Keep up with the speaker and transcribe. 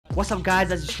What's up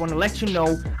guys, I just want to let you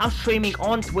know I'm streaming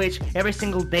on Twitch every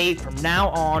single day from now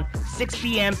on, 6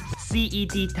 p.m.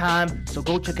 CET time, so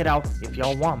go check it out if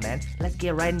y'all want, man. Let's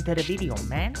get right into the video,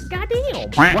 man.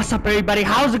 Goddamn. What's up everybody,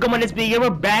 how's it going? It's me, we're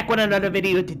back with another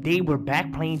video. Today we're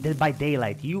back playing Dead by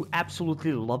Daylight. You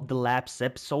absolutely loved the last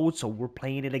episode, so we're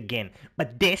playing it again.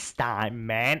 But this time,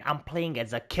 man, I'm playing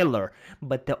as a killer.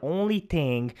 But the only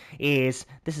thing is,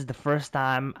 this is the first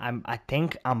time I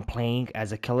think I'm playing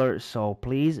as a killer, so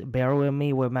please bear with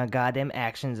me with my goddamn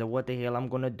actions and what the hell I'm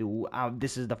gonna do.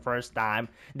 This is the first time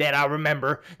that I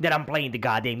remember that I'm playing the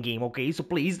goddamn game, okay? So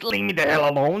please leave me the hell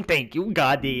alone. Thank you.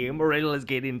 Goddamn. Alright, let's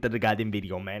get into the goddamn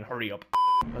video, man. Hurry up.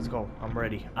 Let's go. I'm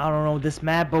ready. I don't know this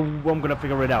map, but I'm gonna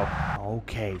figure it out.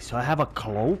 Okay, so I have a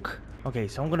cloak. Okay,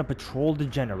 so I'm gonna patrol the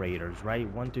generators, right?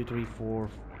 1, 2, 3, 4.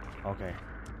 Okay.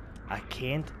 I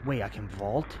can't. Wait, I can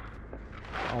vault?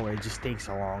 Oh, it just takes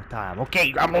a long time.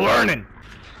 Okay, I'm learning.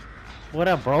 What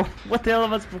up, bro? What the hell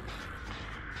am I supposed...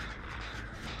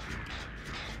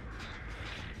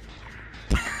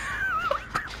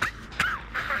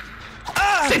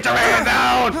 Sit your ass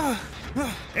down!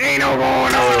 Ain't no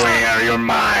going nowhere, you're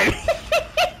mine!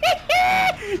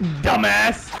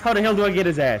 Dumbass! How the hell do I get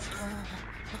his ass?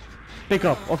 Pick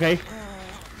up, okay?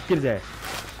 Get his ass.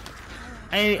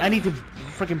 I need to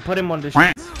freaking put him on the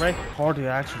shit, right? Hard to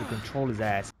actually control his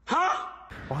ass. Huh?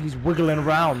 Oh, he's wiggling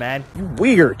around, man. You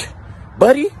weird,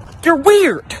 buddy. You're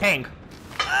weird. Hang.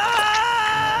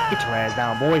 Get your ass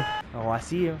down, boy. Oh, I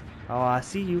see you. Oh, I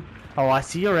see you. Oh, I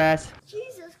see your ass.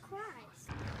 Jesus Christ.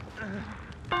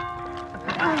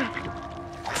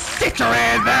 Sit your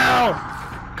ass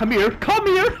down. Come here. Come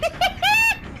here.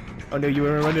 Oh, no, you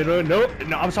were running. No,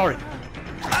 I'm sorry.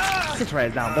 Sit your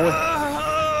ass down, boy.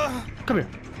 Come here.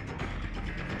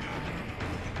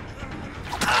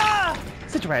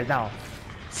 Sit your ass down.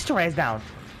 Sit your ass down.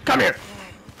 Come here.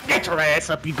 Get your ass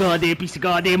up, you goddamn piece of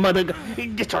goddamn mother.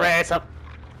 Get your ass up.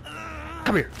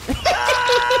 Come here.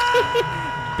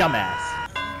 Dumbass.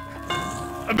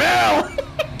 Bill!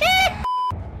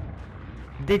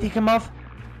 Did they take him off?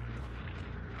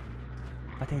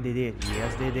 I think they did.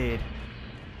 Yes, they did.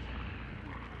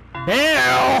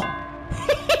 Bill!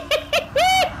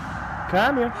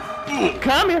 Come here.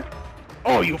 Come here.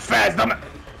 Oh, you fast dumb.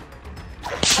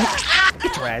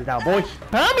 Get your ass down, boy.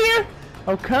 Come here.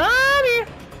 Oh, come here.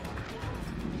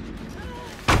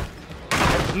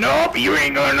 Nope, you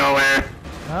ain't going nowhere.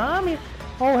 Come here.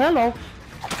 Oh, hello.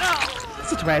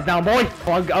 Sit your ass down, boy.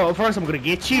 Oh, first I'm gonna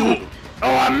get you.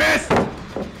 Oh, I missed.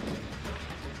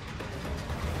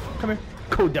 Come here.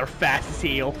 Go there fast as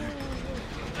hell.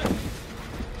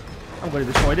 I'm gonna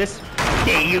destroy this.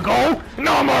 There you go.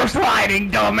 No more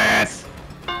sliding, dumbass.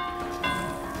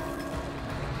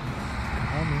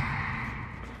 Come here.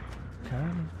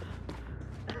 Come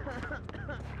here.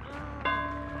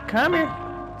 Come here.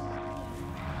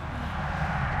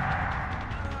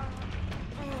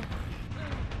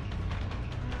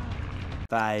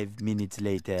 Five minutes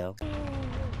later.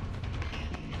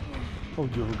 Oh,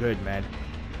 you're good, man.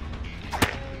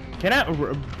 Can I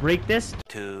break this?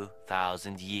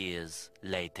 2,000 years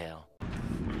later.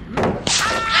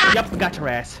 Yep, got your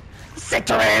ass. Sit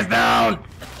your ass down!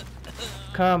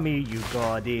 Come here, you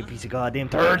goddamn piece of goddamn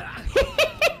turd.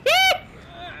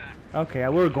 Okay,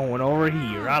 we're going over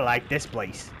here. I like this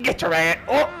place. Get your ass.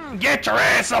 Oh, get your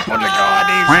ass up on the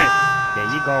goddamn shit. There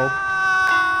you go.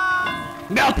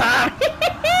 No time.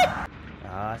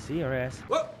 I see your ass.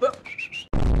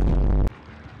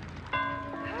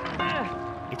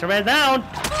 Get your ass down.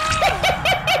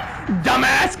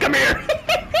 Dumbass, come here.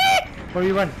 Where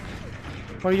you run?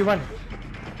 Where you run?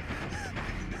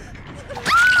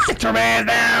 Sit your ass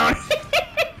down.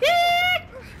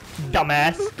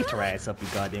 Dumbass. Get your ass up, you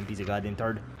goddamn piece of goddamn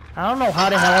turd. I don't know how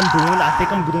the hell I'm doing. I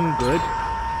think I'm doing good.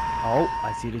 Oh,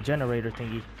 I see the generator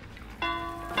thingy.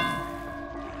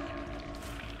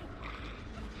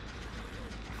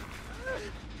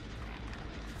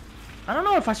 I don't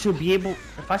know if I should be able,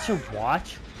 if I should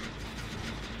watch.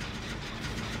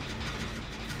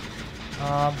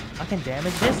 I can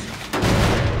damage this.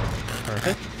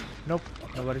 Perfect. Nope,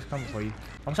 nobody's coming for you.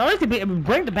 I'm sorry to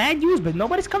bring the bad news, but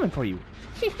nobody's coming for you.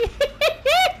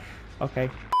 Okay.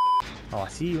 Oh, I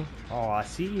see you. Oh, I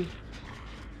see you.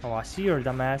 Oh, I see your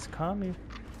dumbass. Come here.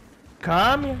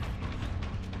 Come here.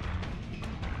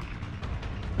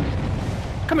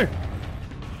 Come here.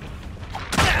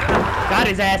 Got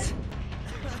his ass.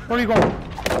 Where are you going?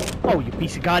 Oh, you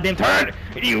piece of goddamn turd!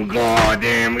 You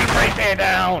goddamn, you right there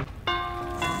down!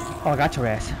 Oh, I got your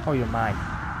ass. Oh, you're mine.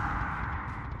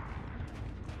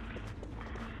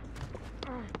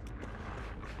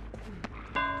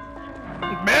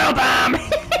 Bill time!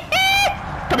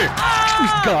 Come here!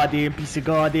 Goddamn piece of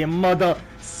goddamn mother.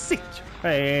 Sit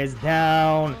your ass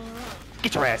down.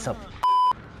 Get your ass up.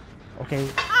 Okay.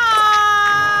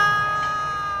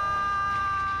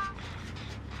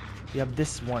 Yep,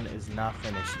 this one is not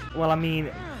finished. Well, I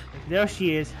mean, there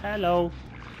she is. Hello.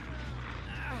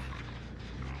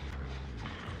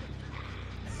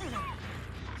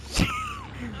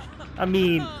 I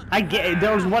mean, I get it.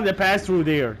 There was one that passed through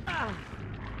there.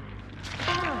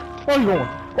 Where are you going?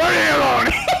 Where are you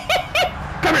going?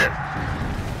 Come here.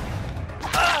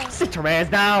 Sit your ass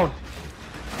down.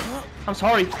 I'm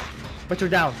sorry, but you're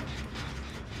down.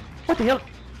 What the hell?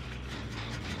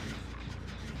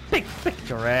 Pick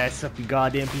your ass up, you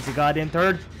goddamn piece of goddamn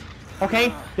turd.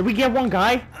 Okay, did we get one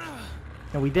guy?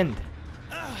 No, we didn't.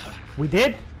 We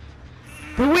did?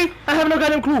 Did we? I have no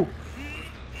goddamn clue.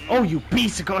 Oh, you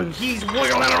piece of god, he's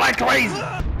wiggling like crazy.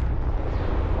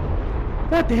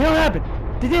 What the hell happened?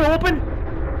 Did it open?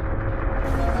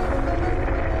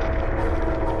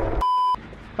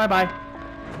 Bye-bye.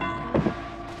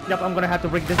 Yep, I'm gonna have to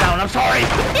break this down. I'm sorry.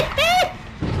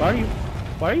 Where are you?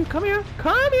 Where are you? Come here.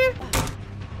 Come here.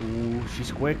 Ooh,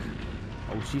 she's quick.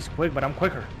 Oh, she's quick, but I'm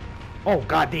quicker. Oh,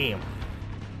 goddamn.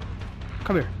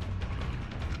 Come here.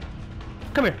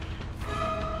 Come here.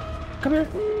 Come here.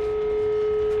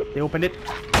 They opened it.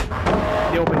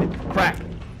 They opened it. Crack.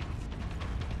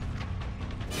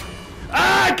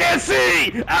 Ah, I can't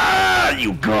see! Ah,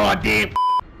 you goddamn.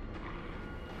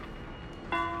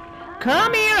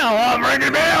 Come here. Oh, I'm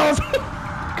ringing bells.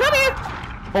 Come here.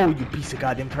 Oh, you piece of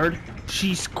goddamn turd.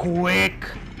 She's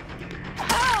quick.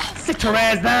 Sit your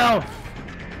ass down.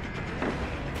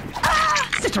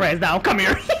 Sit your ass down. Come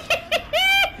here.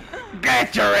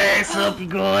 Get your ass up, you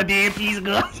goddamn piece of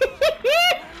god.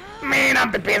 Man,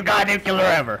 I'm the best goddamn killer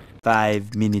ever.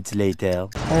 5 minutes later.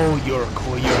 Oh, you're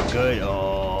cool. You're good.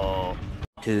 Oh.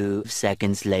 2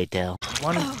 seconds later.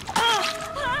 One.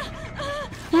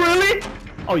 Really?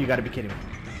 Oh, you gotta be kidding me.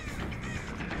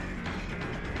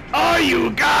 Oh,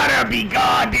 you gotta be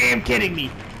goddamn kidding me.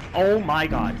 Oh my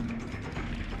god.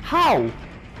 How?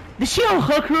 Did she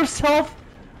unhook herself?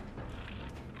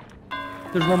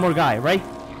 There's one more guy, right?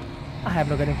 I have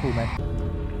no goddamn clue,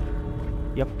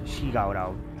 man. Yep, she got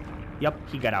out. Yep,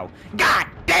 he got out. God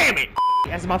damn it!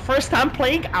 As my first time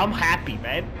playing, I'm happy,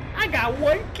 man. I got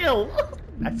 1 kill.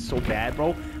 That's so bad,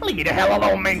 bro. Leave me the hell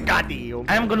alone, man. Goddamn.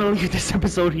 I'm gonna leave this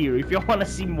episode here. If you want to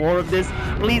see more of this,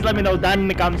 please let me know down in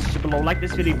the comments section below. Like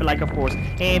this video if you like, of course.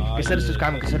 And consider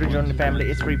subscribing, consider joining the family.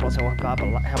 It's free, so help out a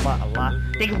lot.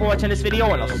 Thank you for watching this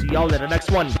video, and I'll see y'all in the next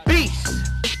one.